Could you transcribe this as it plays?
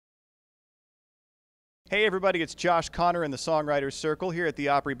Hey everybody, it's Josh Connor in the Songwriters Circle here at the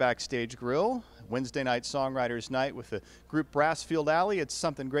Opry Backstage Grill. Wednesday night Songwriters Night with the group Brassfield Aly. It's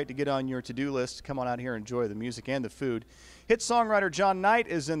something great to get on your to-do list. Come on out here and enjoy the music and the food. Hit songwriter Jon Nite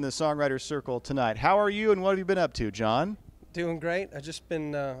is in the Songwriters Circle tonight. How are you and what have you been up to, John? Doing great. I've just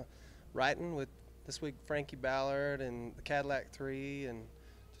been writing with this week Frankie Ballard and the Cadillac 3 and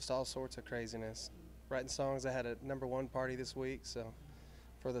just all sorts of craziness. Writing songs. I had a #1 party this week, so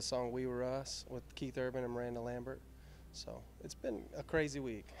for the song We Were Us with Keith Urban and Miranda Lambert. So it's been a crazy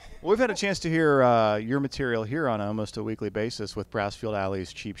week. Well, we've had a chance to hear your material here on almost a weekly basis with Brassfield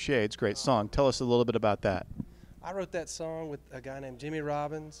Aly's Cheap Shades. Great song. Tell us a little bit about that. I wrote that song with a guy named Jimmy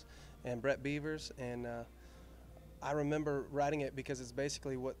Robbins and Brett Beavers, and I remember writing it because it's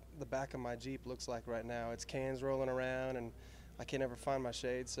basically what the back of my Jeep looks like right now. It's cans rolling around, and I can't ever find my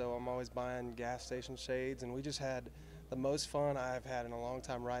shades, so I'm always buying gas station shades, and we just had the most fun I've had in a long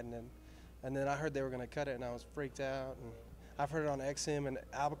time writing it. And then I heard they were going to cut it, and I was freaked out. And I've heard it on XM in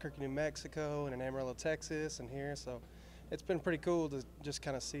Albuquerque, New Mexico, and in Amarillo, Texas, and here. So it's been pretty cool to just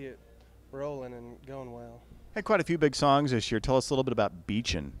kind of see it rolling and going well. Had quite a few big songs this year. Tell us a little bit about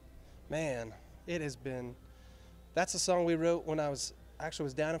Beachin'. Man, it has been. That's a song we wrote when I was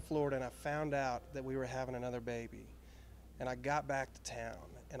down in Florida, and I found out that we were having another baby. And I got back to town,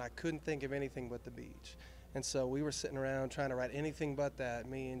 and I couldn't think of anything but the beach. And so we were sitting around trying to write anything but that,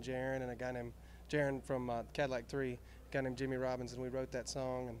 me and Jaron and a guy named Jaron from Cadillac 3, a guy named Jimmy Robbins, and we wrote that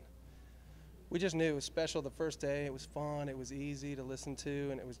song. And we just knew it was special the first day. It was fun. It was easy to listen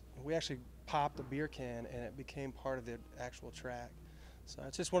to. And we actually popped a beer can, and it became part of the actual track. So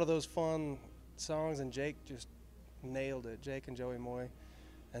it's just one of those fun songs, and Jake just nailed it, Jake and Joey Moy.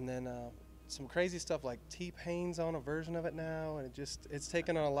 And then some crazy stuff like T-Pain's on a version of it now, and it's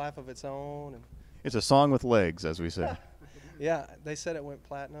taken on a life of its own. And it's a song with legs, as we say. Yeah, they said it went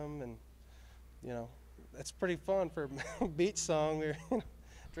platinum, and you know, that's pretty fun for a beach song. We were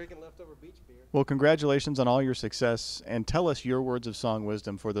drinking leftover beach beer. Well, congratulations on all your success, and tell us your words of song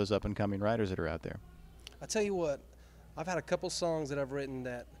wisdom for those up-and-coming writers that are out there. I tell you what, I've had a couple songs that I've written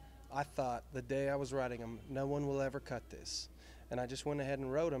that I thought the day I was writing them, no one will ever cut this. And I just went ahead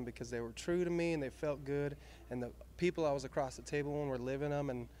and wrote them because they were true to me and they felt good. And the people I was across the table when were living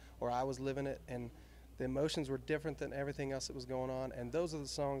them, or I was living it, and the emotions were different than everything else that was going on. And those are the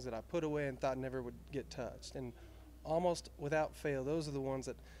songs that I put away and thought never would get touched. And almost without fail, those are the ones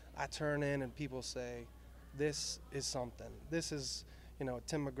that I turn in and people say, this is something. This is, you know, a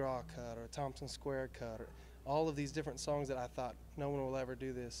Tim McGraw cut or a Thompson Square cut, or all of these different songs that I thought no one will ever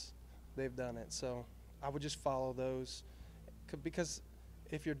do this. They've done it. So I would just follow those, because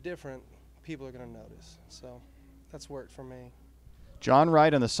if you're different, people are going to notice. So that's worked for me. Jon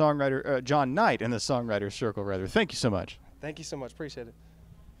Nite in the Songwriters Circle, rather. Thank you so much. Thank you so much. Appreciate it.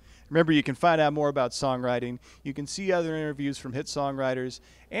 Remember, you can find out more about songwriting. You can see other interviews from hit songwriters,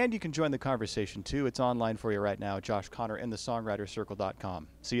 and you can join the conversation too. It's online for you right now at joshconnorinthesongwritercircle.com.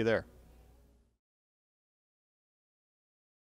 See you there.